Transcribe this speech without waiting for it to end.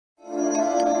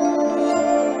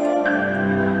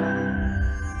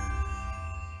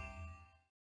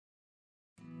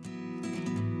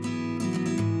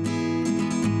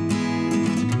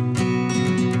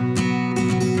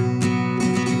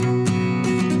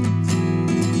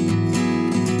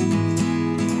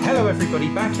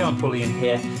everybody, Backyard Bullion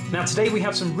here. Now today we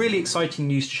have some really exciting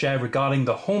news to share regarding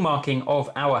the hallmarking of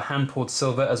our hand-poured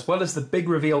silver, as well as the big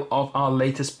reveal of our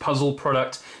latest puzzle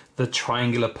product, the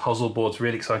triangular puzzle boards.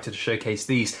 Really excited to showcase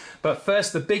these. But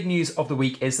first, the big news of the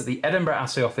week is that the Edinburgh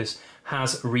Assay Office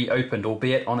has reopened,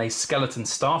 albeit on a skeleton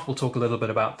staff. We'll talk a little bit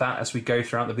about that as we go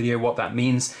throughout the video, what that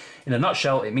means. In a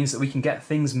nutshell, it means that we can get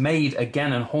things made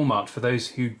again and hallmarked. For those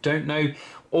who don't know,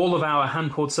 all of our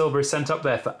hand-poured silver is sent up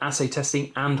there for assay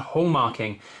testing and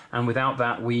hallmarking, and without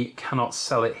that we cannot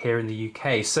sell it here in the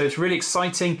UK. So it's really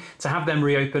exciting to have them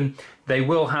reopen. They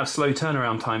will have slow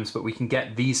turnaround times, but we can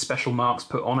get these special marks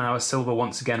put on our silver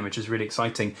once again, which is really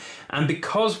exciting. And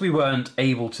because we weren't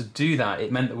able to do that, it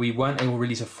meant that we weren't able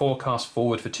really to forecast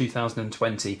forward for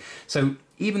 2020. So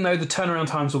even though the turnaround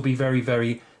times will be very,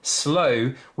 very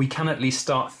slow, we can at least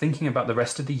start thinking about the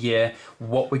rest of the year,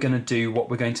 what we're going to do, what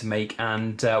we're going to make.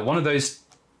 And one of those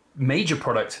major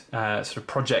product sort of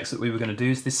projects that we were going to do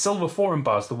is the silver forum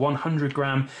bars, the 100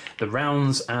 gram, the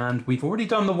rounds, and we've already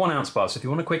done the 1 ounce bars. So if you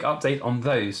want a quick update on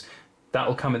those, that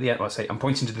will come at the end. Well, I say I'm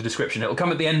pointing to the description. It'll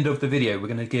come at the end of the video. We're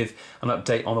going to give an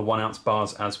update on the 1 ounce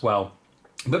bars as well.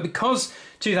 But because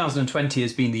 2020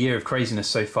 has been the year of craziness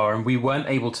so far and we weren't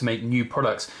able to make new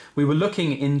products, we were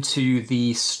looking into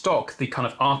the stock, the kind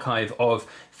of archive of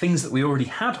things that we already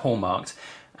had hallmarked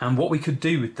and what we could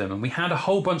do with them. And we had a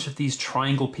whole bunch of these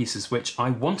triangle pieces, which I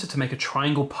wanted to make a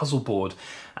triangle puzzle board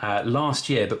last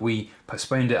year, but we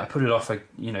postponed it. I put it off,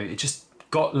 it just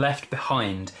got left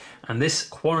behind. And this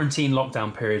quarantine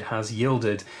lockdown period has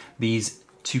yielded these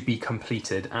to be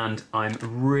completed, and I'm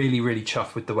really, really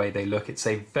chuffed with the way they look. It's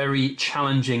a very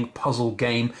challenging puzzle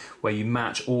game where you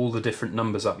match all the different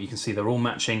numbers up. You can see they're all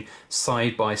matching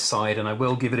side by side, and I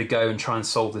will give it a go and try and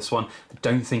solve this one. I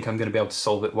don't think I'm going to be able to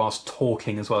solve it whilst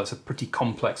talking as well. It's a pretty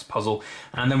complex puzzle.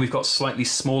 And then we've got slightly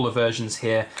smaller versions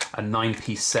here, a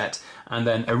 9-piece set, and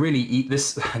then the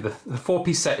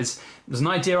 4-piece set was an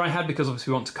idea I had because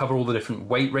obviously we want to cover all the different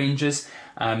weight ranges,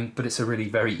 but it's a really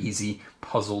very easy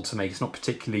puzzle to make. It's not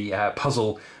particularly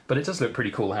puzzle, but it does look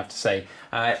pretty cool, I have to say.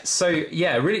 So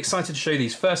yeah, really excited to show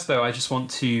these. First though, I just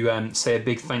want to say a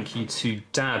big thank you to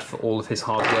Dad for all of his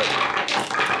hard work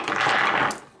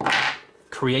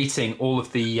creating all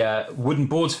of the wooden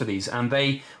boards for these, and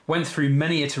they went through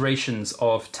many iterations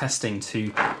of testing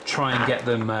to try and get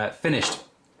them finished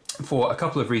for a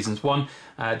couple of reasons. One,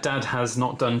 Dad has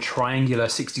not done triangular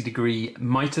 60-degree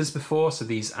miters before, so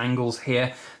these angles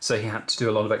here, so he had to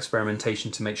do a lot of experimentation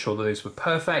to make sure that those were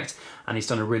perfect, and he's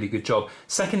done a really good job.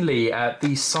 Secondly,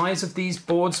 the size of these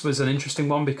boards was an interesting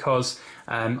one because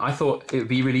I thought it would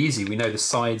be really easy. We know the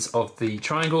sides of the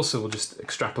triangle, so we'll just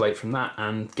extrapolate from that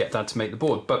and get Dad to make the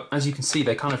board. But as you can see,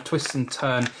 they kind of twist and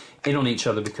turn in on each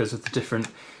other because of the different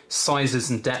sizes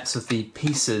and depths of the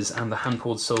pieces and the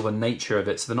hand-poured silver nature of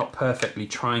it, so they're not perfectly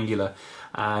triangular.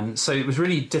 So it was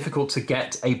really difficult to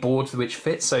get a board which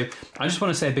fits. So I just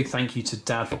want to say a big thank you to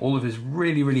Dad for all of his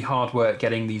really, really hard work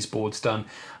getting these boards done.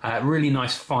 Really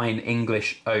nice, fine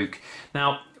English oak.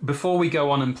 Now, before we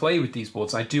go on and play with these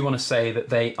boards, I do want to say that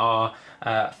they are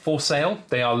for sale.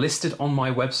 They are listed on my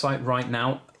website right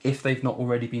now. If they've not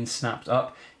already been snapped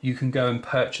up, you can go and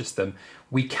purchase them.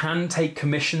 We can take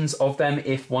commissions of them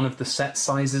if one of the set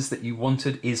sizes that you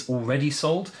wanted is already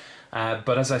sold.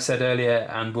 But as I said earlier,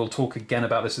 and we'll talk again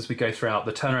about this as we go throughout,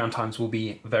 the turnaround times will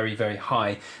be very, very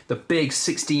high. The big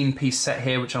 16-piece set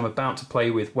here, which I'm about to play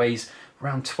with, weighs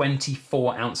around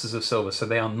 24 ounces of silver. So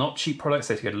they are not cheap products.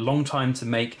 They take a long time to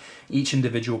make each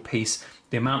individual piece.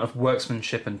 The amount of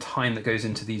workmanship and time that goes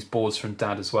into these boards from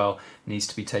Dad as well needs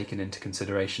to be taken into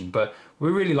consideration. But we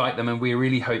really like them, and we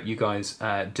really hope you guys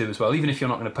do as well. Even if you're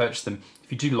not going to purchase them,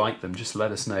 if you do like them, just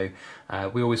let us know.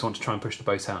 We always want to try and push the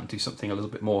boat out and do something a little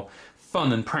bit more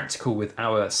fun and practical with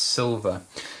our silver.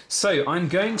 So I'm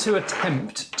going to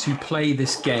attempt to play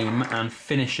this game and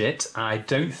finish it. I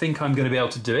don't think I'm going to be able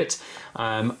to do it.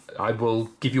 I will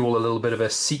give you all a little bit of a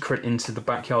secret into the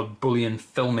Backyard Bullion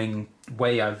filming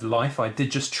way of life. I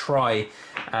did just try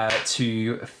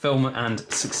to film and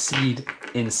succeed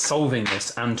in solving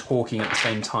this and talking at the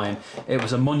same time. It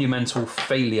was a monumental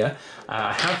failure.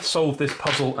 I have solved this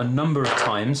puzzle a number of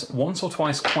times, once or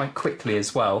twice quite quickly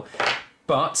as well,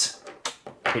 but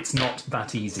it's not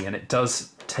that easy, and it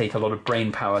does take a lot of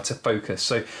brain power to focus.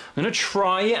 So I'm going to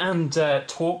try and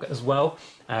talk as well,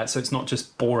 so it's not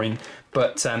just boring,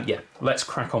 but yeah, let's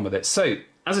crack on with it. So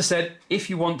as I said, if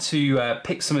you want to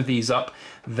pick some of these up,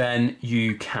 then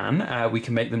you can. We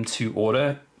can make them to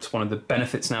order. It's one of the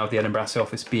benefits now of the Edinburgh Assay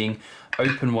Office being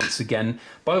open once again.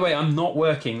 By the way, I'm not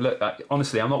working. Look,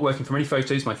 honestly, I'm not working from any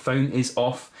photos. My phone is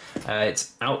off.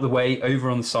 It's out the way over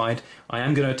on the side. I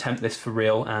am going to attempt this for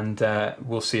real, and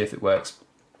we'll see if it works.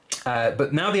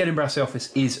 But now the Edinburgh Assay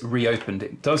Office is reopened,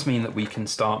 it does mean that we can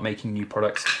start making new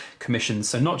products, commissions.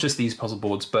 So not just these puzzle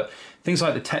boards, but things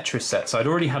like the Tetris sets. I'd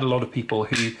already had a lot of people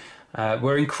who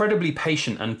were incredibly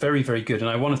patient and very, very good. And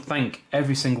I want to thank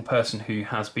every single person who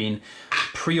has been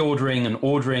pre-ordering and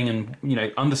ordering and, you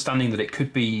know, understanding that it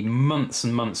could be months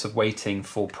and months of waiting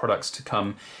for products to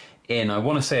come in. I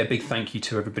want to say a big thank you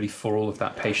to everybody for all of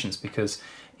that patience, because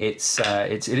it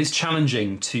is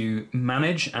challenging to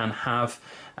manage and have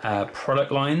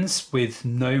product lines with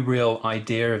no real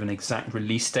idea of an exact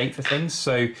release date for things.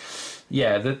 So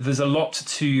yeah, there's a lot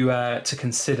to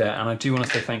consider, and I do want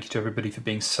to say thank you to everybody for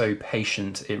being so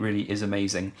patient. It really is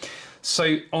amazing.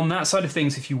 So on that side of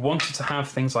things, if you wanted to have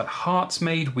things like hearts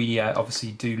made, we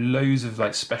obviously do loads of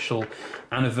like special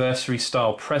anniversary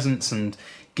style presents and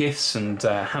gifts and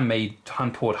handmade,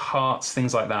 hand-poured hearts,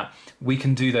 things like that. We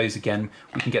can do those again.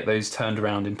 We can get those turned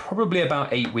around in probably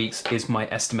about 8 weeks is my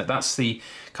estimate. That's the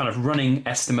kind of running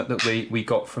estimate that we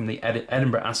got from the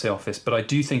Edinburgh Assay Office, but I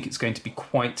do think it's going to be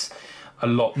quite a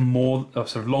lot more, or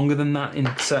sort of longer than that in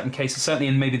certain cases, certainly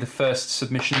in maybe the first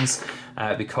submissions,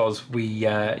 because we,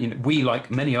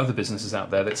 like many other businesses out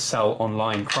there that sell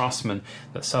online, craftsmen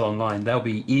that sell online, they'll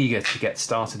be eager to get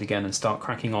started again and start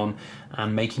cracking on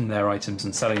and making their items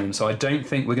and selling them. So I don't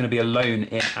think we're going to be alone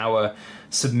in our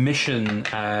submission,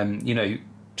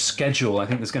 schedule. I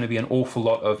think there's going to be an awful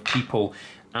lot of people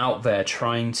out there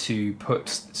trying to put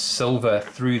silver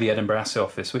through the Edinburgh Assay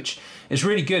Office, which is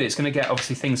really good. It's going to get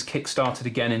obviously things kick-started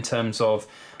again in terms of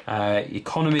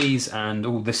economies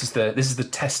and this is the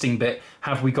testing bit.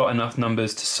 Have we got enough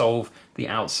numbers to solve the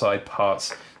outside parts?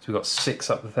 So we've got 6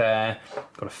 up there,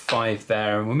 got a 5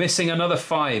 there, and we're missing another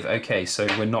 5. Okay, so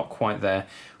we're not quite there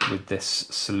with this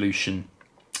solution.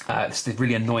 This is the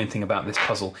really annoying thing about this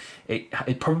puzzle.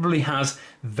 It probably has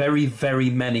very, very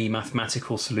many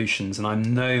mathematical solutions, and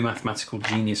I'm no mathematical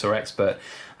genius or expert.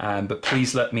 But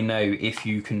please let me know if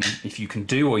you can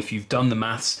do, or if you've done the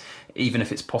maths, even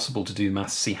if it's possible to do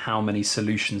maths, see how many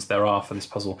solutions there are for this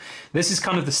puzzle. This is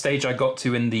kind of the stage I got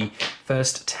to in the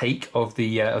first take of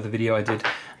the video I did,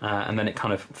 and then it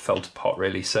kind of fell to pot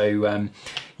really. So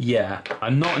yeah,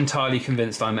 I'm not entirely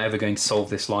convinced I'm ever going to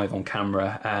solve this live on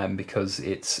camera, because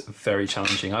it's very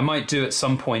challenging. I might do at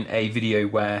some point a video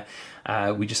where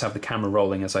we just have the camera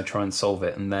rolling as I try and solve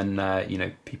it, and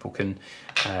then people can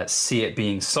see it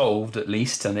being solved at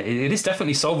least, and it is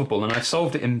definitely solvable, and I've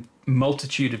solved it in a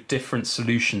multitude of different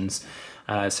solutions,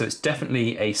 so it's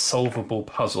definitely a solvable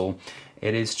puzzle.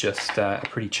 It is just a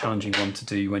pretty challenging one to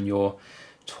do when you're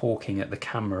talking at the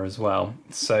camera as well.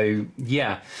 So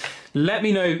yeah, let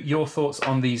me know your thoughts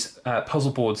on these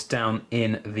puzzle boards down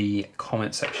in the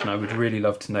comment section. I would really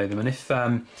love to know them, and if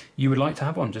you would like to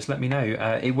have one, just let me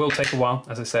know. It will take a while,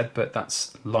 as I said, but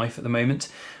that's life at the moment.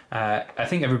 I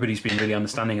think everybody's been really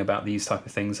understanding about these type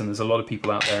of things, and there's a lot of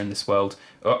people out there in this world.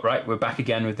 Oh, right, we're back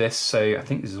again with this, so I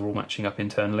think this is all matching up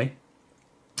internally.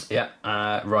 Yeah,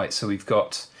 right, so we've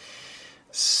got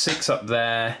 6 up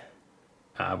there.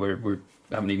 We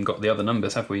haven't even got the other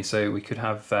numbers, have we? So we could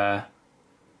have,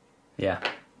 yeah,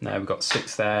 no, we've got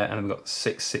 6 there, and we've got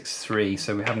 6, 6, 3,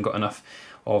 so we haven't got enough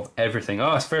of everything.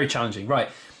 Oh, it's very challenging. Right,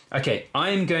 okay,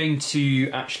 I'm going to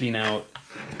actually now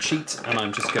cheat, and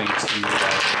I'm just going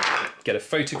to get a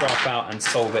photograph out and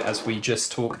solve it as we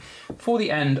just talk for the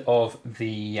end of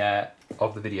the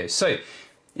video. So,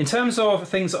 in terms of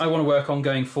things that I want to work on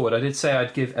going forward, I did say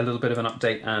I'd give a little bit of an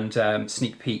update and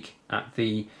sneak peek at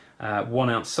the 1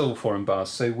 ounce silver forum bars.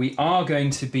 So we are going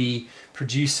to be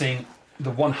producing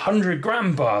the 100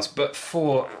 gram bars, but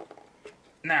for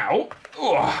now,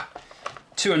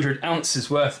 200 ounces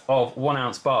worth of 1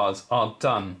 ounce bars are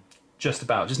done. Just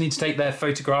about. Just need to take their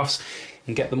photographs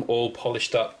and get them all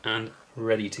polished up and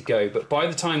ready to go. But by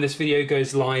the time this video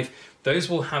goes live, those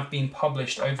will have been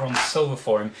published over on the Silver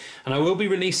Forum, and I will be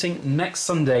releasing next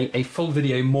Sunday a full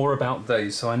video more about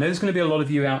those. So I know there's going to be a lot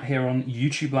of you out here on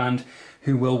YouTube land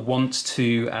who will want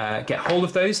to get hold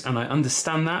of those, and I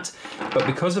understand that, but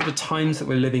because of the times that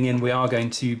we're living in, we are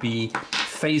going to be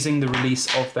phasing the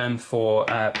release of them for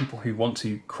people who want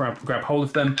to grab hold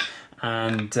of them,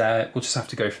 and we'll just have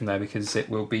to go from there, because it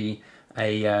will be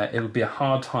a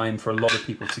hard time for a lot of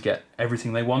people to get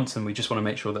everything they want, and we just want to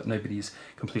make sure that nobody's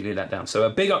completely let down. So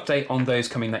a big update on those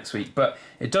coming next week, but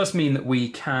it does mean that we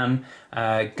can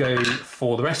go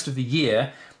for the rest of the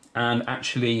year and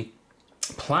actually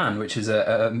plan, which is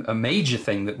a major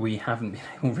thing that we haven't been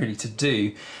able really to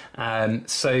do.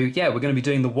 So yeah, we're going to be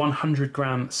doing the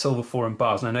 100-gram silver forum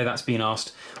bars, and I know that's been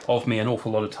asked of me an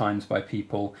awful lot of times by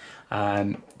people.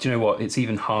 Do you know what? It's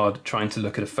even hard trying to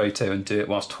look at a photo and do it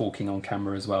whilst talking on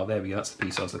camera as well. There we go. That's the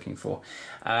piece I was looking for.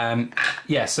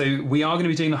 Yeah, so we are going to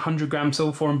be doing the 100-gram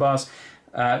silver forum bars.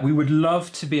 We would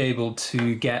love to be able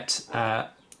to get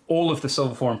all of the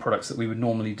silver forum products that we would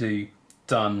normally do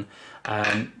done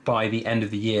by the end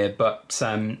of the year, but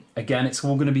again, it's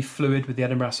all going to be fluid with the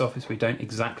Edinburgh office. We don't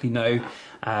exactly know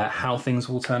how things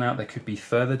will turn out. There could be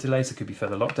further delays, there could be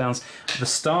further lockdowns. The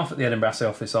staff at the Edinburgh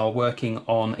office are working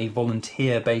on a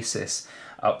volunteer basis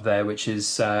up there, which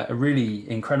is a really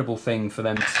incredible thing for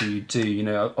them to do. You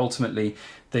know, ultimately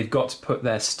they've got to put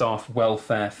their staff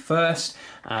welfare first.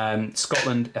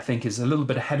 Scotland, I think, is a little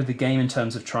bit ahead of the game in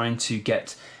terms of trying to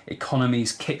get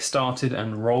economies kick-started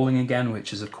and rolling again,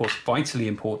 which is of course vitally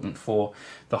important for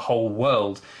the whole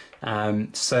world.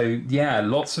 So yeah,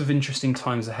 lots of interesting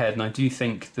times ahead, and I do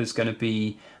think there's going to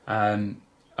be a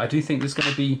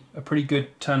pretty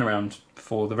good turnaround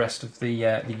for the rest of the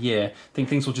year. I think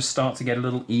things will just start to get a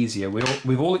little easier.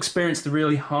 We've all experienced the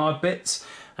really hard bits,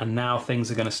 and now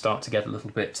things are going to start to get a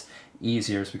little bit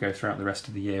easier as we go throughout the rest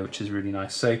of the year, which is really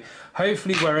nice. So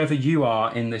hopefully wherever you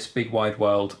are in this big wide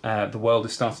world, the world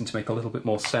is starting to make a little bit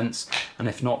more sense, and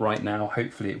if not right now,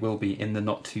 hopefully it will be in the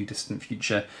not too distant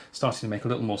future, starting to make a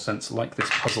little more sense, like this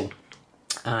puzzle.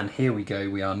 And here we go,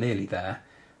 we are nearly there,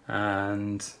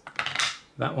 and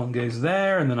that one goes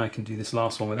there, and then I can do this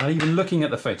last one without even looking at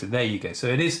the photo. There you go. So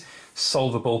it is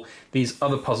solvable. These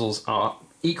other puzzles are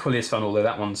equally as fun, although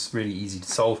that one's really easy to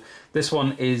solve. This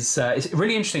one is it's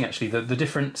really interesting, actually, the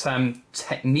different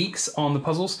techniques on the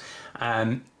puzzles.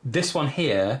 This one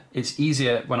here, it's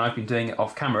easier, when I've been doing it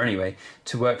off camera anyway,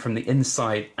 to work from the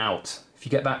inside out. If you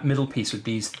get that middle piece with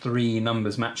these 3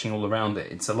 numbers matching all around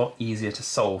it, it's a lot easier to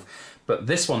solve. But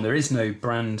this one, there is no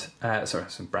brand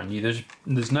new,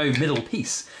 there's no middle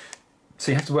piece.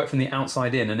 So you have to work from the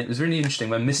outside in, and it was really interesting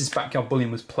when Mrs. Backyard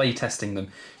Bullion was play testing them.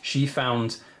 She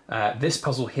found this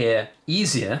puzzle here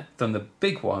easier than the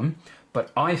big one,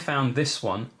 but I found this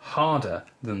one harder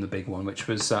than the big one, which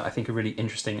was, I think, a really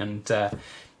interesting and sort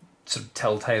of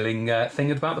telltaling thing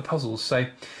about the puzzles. So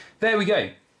there we go.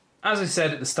 As I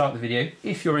said at the start of the video,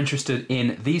 if you're interested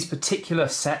in these particular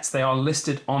sets, they are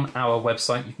listed on our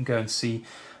website. You can go and see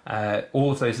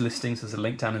all of those listings. There's a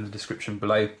link down in the description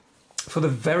below. For the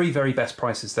very, very best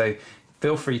prices, though,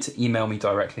 feel free to email me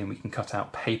directly and we can cut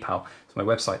out PayPal. So my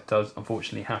website does,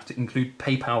 unfortunately, have to include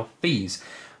PayPal fees.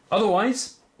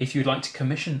 Otherwise, if you'd like to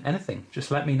commission anything,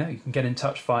 just let me know. You can get in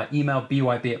touch via email,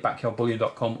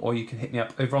 byb@backyardbullion.com, or you can hit me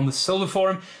up over on the Silver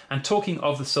Forum. And talking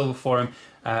of the Silver Forum,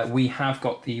 we have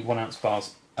got the 1 ounce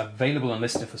bars available and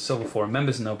listed for Silver Forum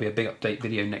members, and there'll be a big update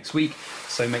video next week.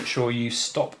 So make sure you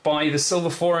stop by the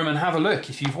Silver Forum and have a look.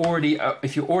 If you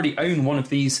already own one of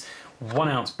these 1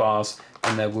 ounce bars,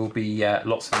 then there will be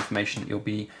lots of information that you'll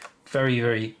be very,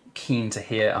 very keen to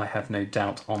hear, I have no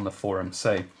doubt, on the forum.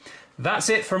 So that's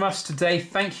it from us today.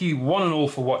 Thank you one and all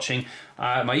for watching.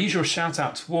 My usual shout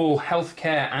out to all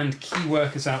healthcare and key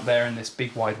workers out there in this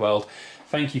big wide world.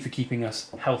 Thank you for keeping us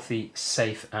healthy,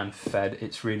 safe and fed.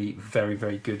 It's really very,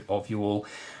 very good of you all.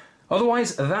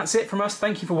 Otherwise, that's it from us.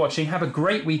 Thank you for watching. Have a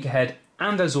great week ahead.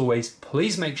 And as always,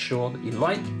 please make sure that you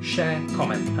like, share,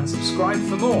 comment and subscribe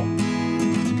for more.